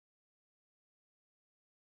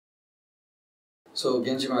So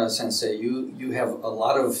Genjima Sensei, you have a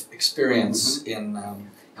lot of experience in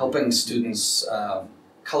helping students,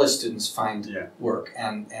 college students find work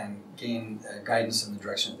and gain guidance in the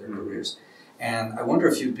direction of their careers. And I wonder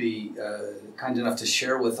if you'd be kind enough to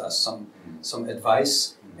share with us some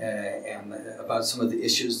advice and about some of the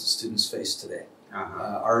issues that students face today.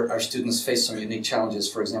 Our students face some unique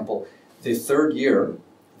challenges. For example, the third year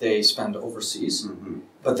they spend overseas,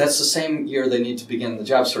 but that's the same year they need to begin the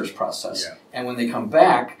job search process. And when they come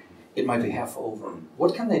back, it might be half over.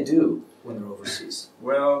 What can they do when they're overseas?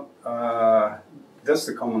 Well, that's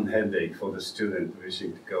the common headache for the student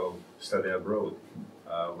wishing to go study abroad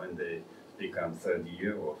when they become third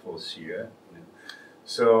year or fourth year.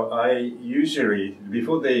 So I usually,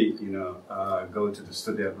 before they go to the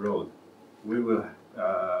study abroad, we will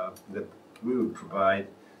provide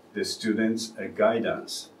the students a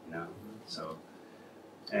guidance,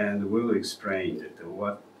 and we will explain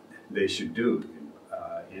what they should do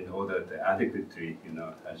in order to adequately,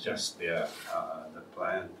 adjust their the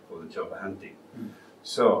plan for the job hunting.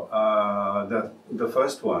 So the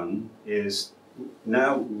first one is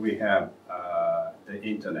now we have the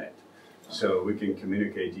internet, so we can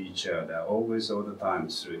communicate each other always, all the time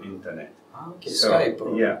through internet. Okay, so, Skype.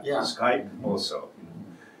 Skype also.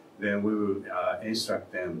 Then we will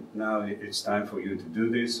instruct them, now it's time for you to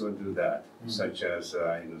do this or do that, such as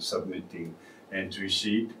submitting entry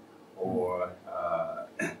sheet or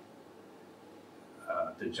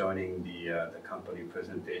joining the company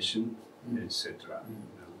presentation, etc.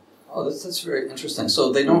 Oh, that's very interesting.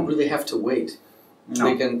 So they don't really have to wait.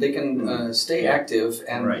 No. They can stay active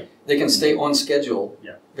and they can stay on schedule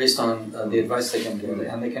based on the advice they can get,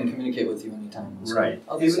 and they can communicate with you anytime. Right.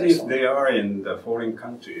 Even if they are in the foreign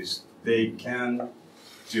countries, they can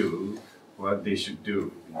do what they should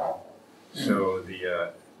do. So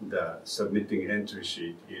the submitting entry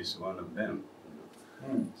sheet is one of them.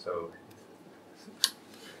 So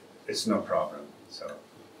it's no problem. So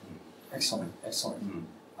excellent.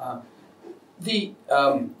 The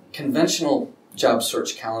conventional job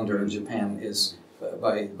search calendar in Japan is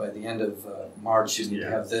by the end of March you need to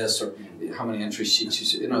have this, or how many entry sheets you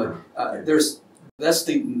should, that's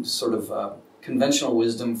the sort of conventional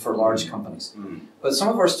wisdom for large companies. But some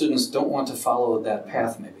of our students don't want to follow that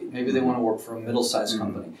path. Maybe they want to work for a middle-sized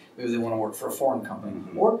company, maybe they want to work for a foreign company,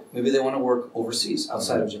 or maybe they want to work overseas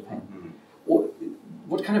outside of Japan.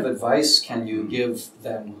 What kind of advice can you give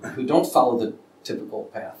them who don't follow the typical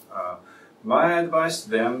path? My advice to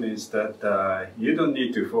them is that you don't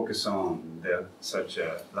need to focus on such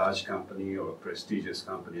a large company or prestigious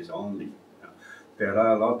companies only. There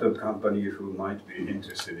are a lot of companies who might be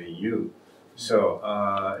interested in you. So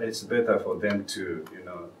it's better for them to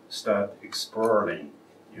start exploring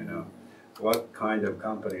what kind of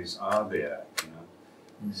companies are there.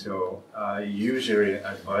 So I usually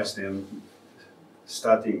advise them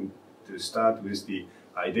start with the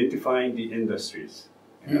identifying the industries.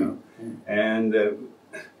 And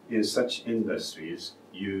in such industries,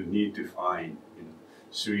 you need to find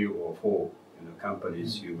 3 or 4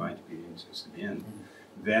 companies you might be interested in.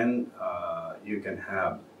 Then you can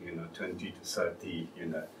have 20 to 30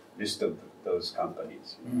 list of those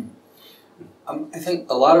companies. I think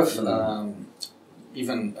a lot of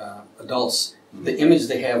even adults, the image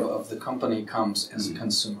they have of the company comes as a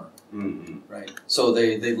consumer. Right. So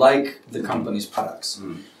they like the company's products,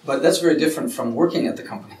 but that's very different from working at the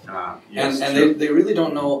company. Yes, and they really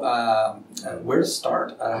don't know where to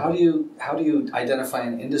start. How do you identify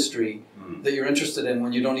an industry that you're interested in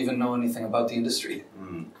when you don't even know anything about the industry?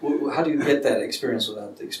 How do you get that experience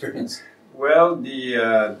without the experience? Well,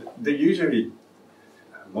 they usually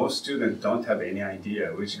most students don't have any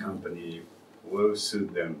idea which company will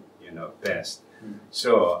suit them best.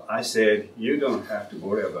 So I said, you don't have to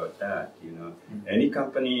worry about that. Any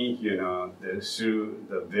company, through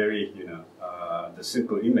the very, the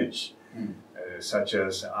simple image, such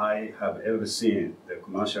as I have ever seen the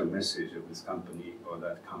commercial message of this company or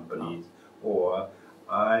that company, or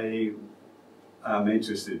I am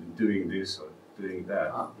interested in doing this or doing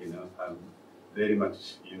that. I'm very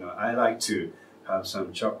much, I like to have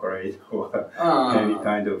some chocolate or any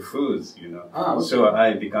kind of foods. Okay. So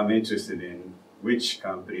I become interested in which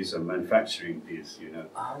companies are manufacturing these,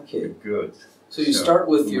 goods. So you start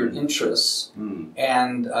with your interests,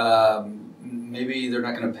 and maybe they're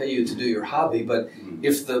not going to pay you to do your hobby, but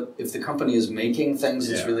if the company is making things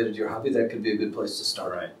that's related to your hobby, that could be a good place to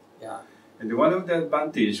start. Right. Yeah. And one of the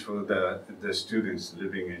advantages for the students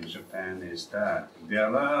living in Japan is that there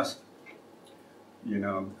are,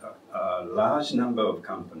 a large number of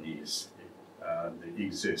companies that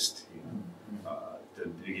exist. The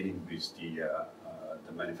beginning with the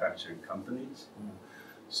the manufacturing companies.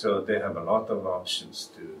 So they have a lot of options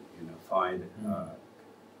to find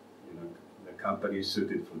the company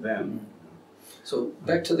suited for them. So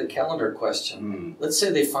back to the calendar question. Let's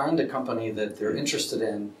say they find a company that they're interested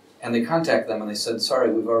in, and they contact them and they said,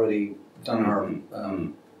 "Sorry, we've already done our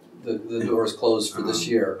the door is closed for this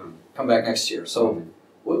year. Come back next year." So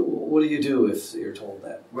what do you do if you're told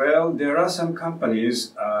that? Well, there are some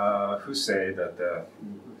companies who say that,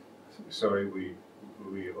 sorry, we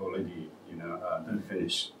already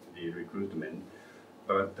finished the recruitment,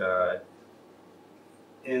 but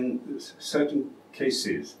in certain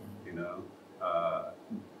cases,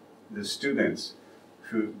 the students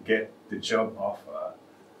who get the job offer,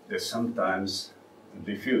 they sometimes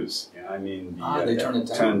refuse. I mean, they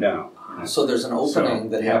turn down. So there's an opening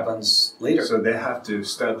that happens later. So they have to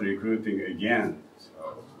start recruiting again.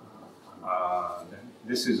 So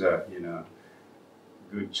this is a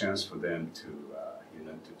good chance for them to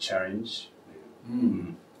to challenge.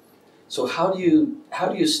 So how do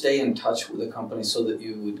you stay in touch with a company so that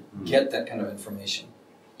you would get that kind of information?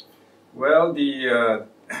 Well, the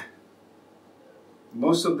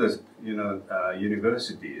most of the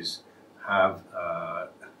universities have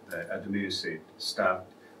the administrative staff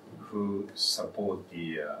who support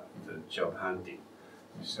the job hunting.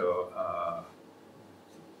 So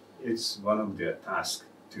it's one of their tasks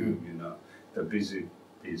to to visit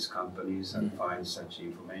these companies and find such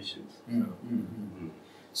information.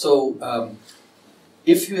 So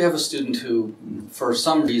if you have a student who, for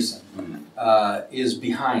some reason, is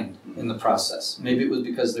behind in the process, maybe it was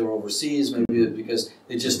because they were overseas, maybe it was because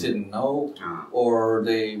they just didn't know, or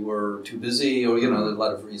they were too busy, or there are a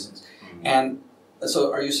lot of reasons. And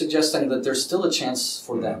so are you suggesting that there's still a chance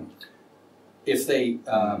for them if they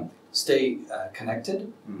stay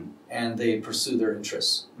connected and they pursue their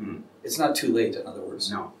interests? It's not too late, in other words.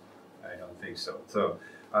 No, I don't think so. So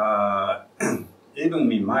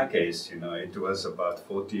even in my case, it was about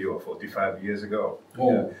 40 or 45 years ago.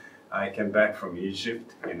 I came back from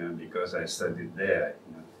Egypt, because I studied there,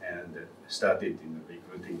 and started in a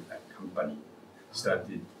recruiting company,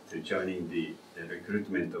 started joining the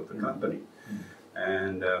recruitment of the company.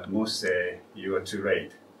 And most say you are too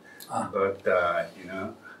late, but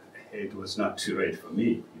it was not too late for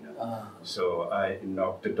me. So I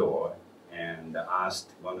knocked the door and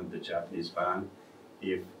asked one of the Japanese banks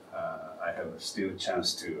if I have still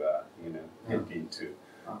chance to get into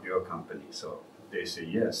your company. So they say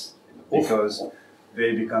yes, because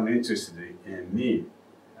they become interested in me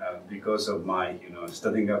because of my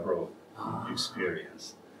studying abroad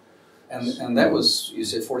experience. And that was, you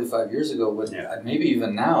said, 45 years ago, but maybe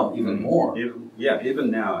even now, even more.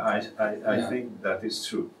 Even now, I think that is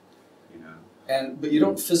true. But you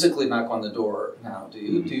don't physically knock on the door now, do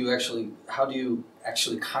you? Do you actually? How do you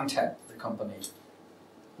actually contact the company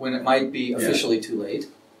when it might be officially too late?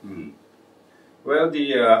 Well,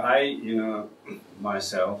 I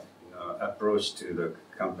myself approached to the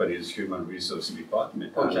company's human resource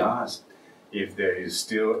department and asked if there is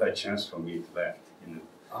still a chance for me to left.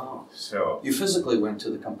 So you physically went to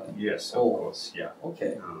the company? Yes, of course. Yeah.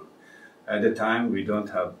 Okay. At the time, we don't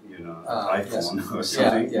have iPhone or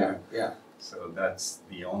something. Yeah. So that's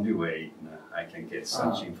the only way I can get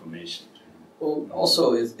such information. Well,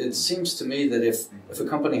 also, it seems to me that if a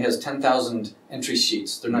company has 10,000 entry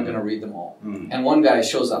sheets, they're not going to read them all. And one guy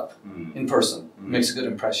shows up in person, makes a good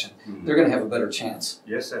impression, they're going to have a better chance.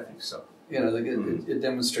 Yes, I think so. It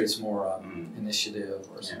demonstrates more initiative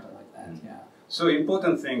or something like that. Yeah. So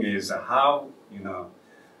important thing is how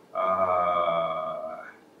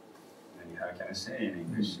how can I say in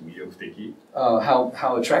English? 魅力的.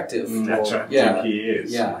 How attractive. Attractive he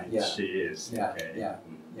is. She is.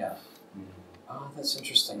 Yeah. Oh, that's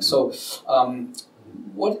interesting. So,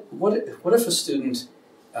 what if a student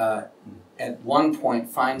at one point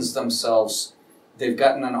finds themselves, they've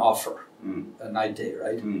gotten an offer, a night day,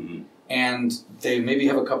 right? And they maybe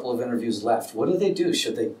have a couple of interviews left. What do?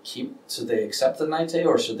 Should they accept the night day,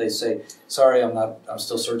 or should they say, sorry, I'm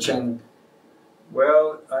still searching?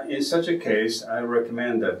 Well, in such a case, I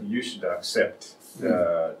recommend that you should accept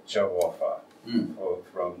the job offer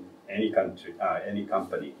from any country, any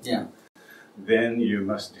company. Yeah. Then you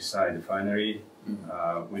must decide finally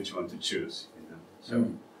which one to choose.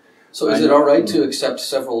 So is it all right to accept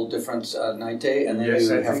several different night day, and then you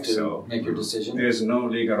have to make your decision? There's no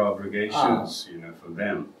legal obligations, for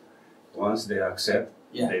them. Once they accept,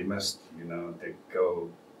 they must, they go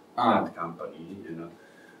that company,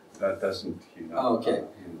 That doesn't,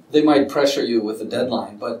 they might pressure you with a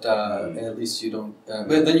deadline, but at least you don't.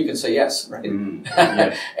 But then you can say yes, right?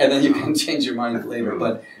 And then you can change your mind later.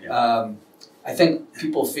 But I think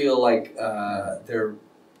people feel like they're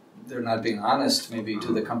not being honest maybe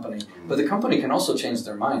to the company, but the company can also change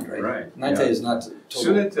their mind, right? Right. Ninte is not total.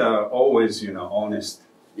 Students are always, honest.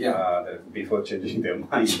 Yeah. Before changing their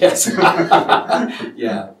mind. Yes.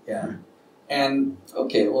 yeah. And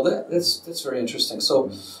okay, well that's very interesting. So,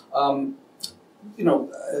 one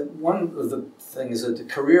of the things that the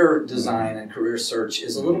career design and career search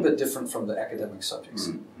is a little bit different from the academic subjects.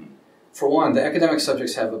 For one, the academic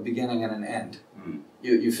subjects have a beginning and an end.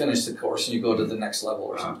 You finish the course and you go to the next level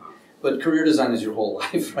or something. But career design is your whole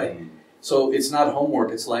life, right? So it's not homework;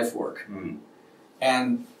 it's life work.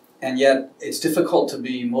 And yet it's difficult to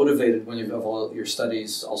be motivated when you have all your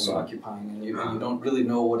studies also occupying and you don't really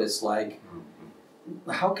know what it's like.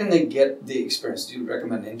 How can they get the experience? Do you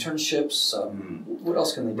recommend internships? What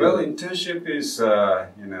else can they do? Well, internship is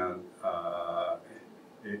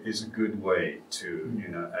is a good way to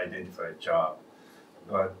identify a job.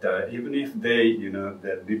 But even if they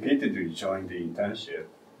they repeatedly join the internship,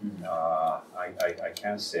 I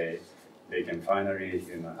can't say they can finally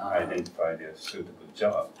identify their suitable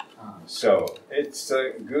job. So it's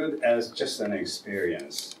good as just an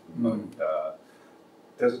experience, but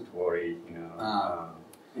doesn't worry.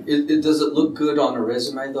 Does it look good on a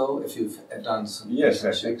resume though if you've done some? Yes,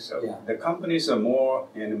 I think so. Yeah. The companies are more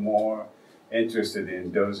and more interested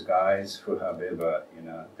in those guys who have ever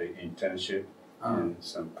the internship and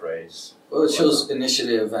some praise. Well, it shows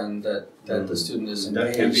initiative and that the student is engaged.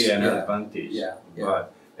 That can be an advantage. Yeah.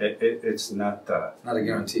 But it's not not a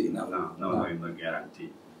guarantee. No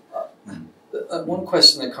guarantee. One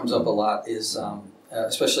question that comes up a lot is,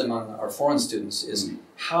 especially among our foreign students, is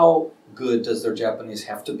how good does their Japanese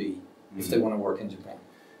have to be if they want to work in Japan?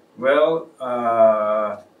 Well,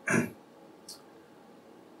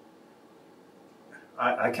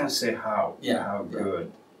 I can't say how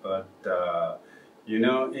good, but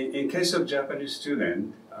in case of Japanese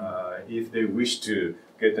student, if they wish to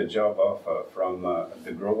get a job offer from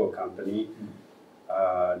the global company,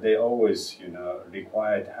 they always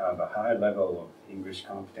required to have a high level of English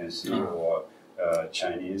competency or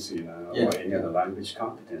Chinese, or any other language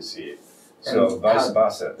competency. So vice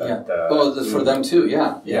versa. For them too,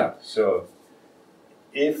 yeah. So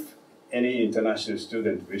if any international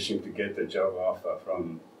student wishing to get a job offer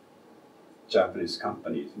from Japanese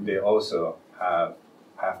companies, they also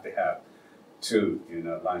have to have two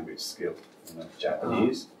language skills,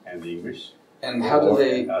 Japanese and English. And how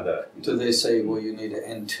do they say, well, you need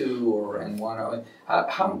an N2 or N1?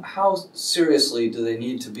 How seriously do they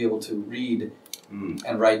need to be able to read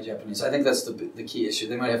and write Japanese? I think that's the key issue.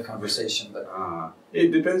 They might have conversation, but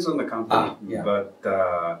it depends on the company. But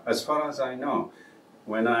as far as I know,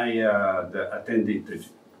 when I attended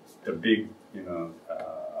the big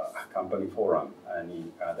company forum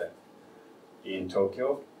in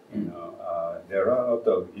Tokyo, there are a lot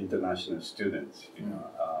of international students.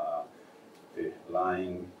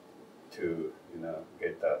 Lying to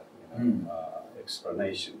get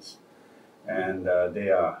explanations, and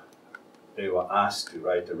they were asked to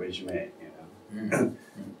write a resume,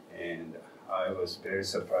 and I was very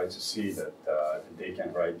surprised to see that they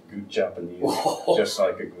can write good Japanese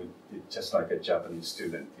just like a Japanese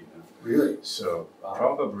student. Really? So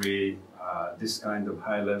probably this kind of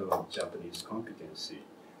high level of Japanese competency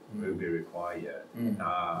will be required,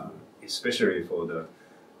 especially for the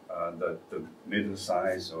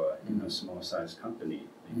middle-sized or small-sized company,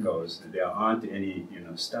 because there aren't any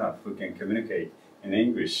staff who can communicate in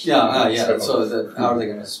English. So how are they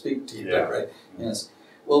going to speak to you, right? Yes.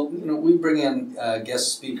 Well, we bring in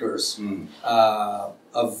guest speakers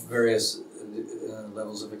of various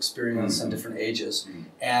levels of experience and different ages,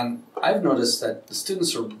 and I've noticed that the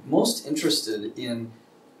students are most interested in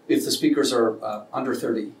if the speakers are under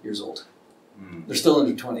 30 years old. They're still in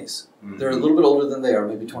their 20s. They're a little bit older than they are,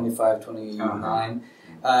 maybe 25, 29.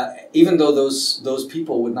 Even though those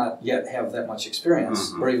people would not yet have that much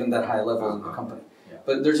experience or even that high level in the company.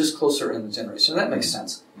 But they're just closer in the generation. That makes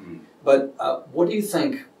sense. But what do you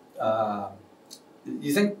think? Do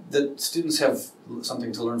you think that students have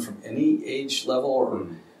something to learn from any age level, or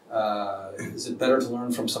is it better to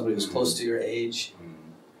learn from somebody who's close to your age?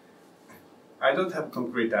 I don't have a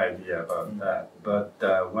concrete idea about that, but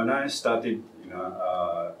when I started,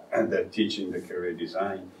 teaching the career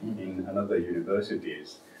design in another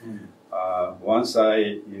universities, once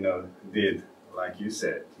I, did like you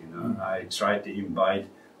said, I tried to invite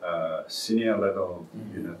senior level,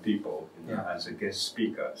 people, as a guest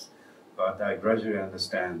speakers, but I gradually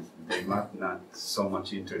understand they might not so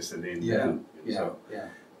much interested in them. So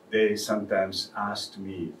they sometimes asked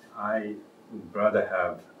me, I would rather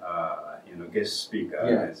have guest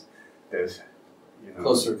speaker. There's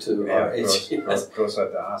closer to our age. Closer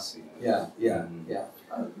to us.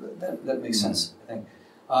 That makes sense, I think.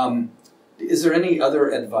 Is there any other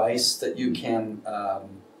advice that you can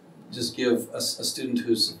just give a student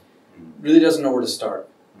who's really doesn't know where to start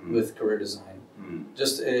with career design?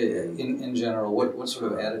 Just in general, what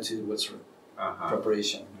sort of attitude, what sort of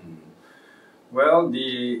preparation? Well,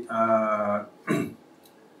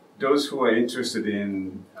 those who are interested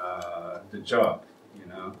in the job,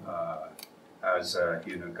 as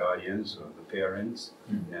guardians or the parents,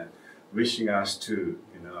 wishing us to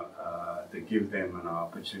to give them an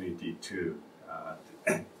opportunity to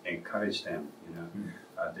encourage them,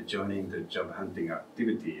 to joining the job hunting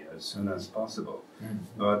activity as soon as possible.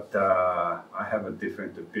 But I have a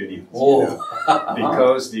different opinion,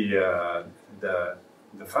 because the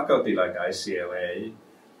faculty like iCLA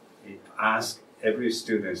ask every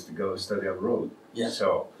student to go study abroad.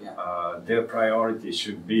 So their priority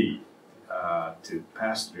should be to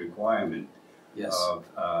pass the requirement of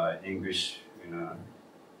English,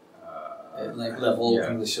 level,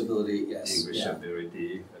 English ability, English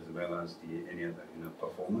ability, as well as any other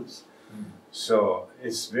performance. So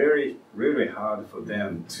it's really hard for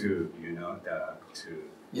them to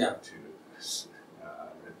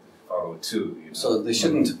follow too. So they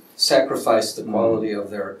shouldn't sacrifice the quality of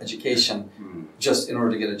their education just in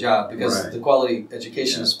order to get a job, because the quality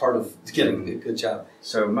education is part of getting a good job.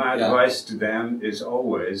 So my advice to them is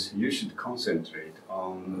always, you should concentrate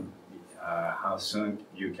on how soon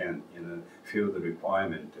you can fill the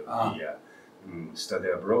requirement of the study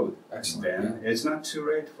abroad. Excellent. Then it's not too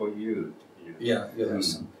late for you.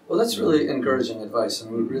 Well, that's really encouraging advice,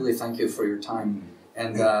 and we really thank you for your time.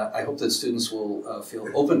 And I hope that students will feel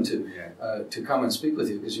open to come and speak with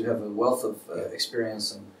you, because you have a wealth of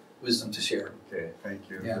experience and wisdom to share. Okay, thank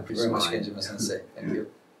you. Thank you very much, Genjima Sensei. Thank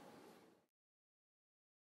you.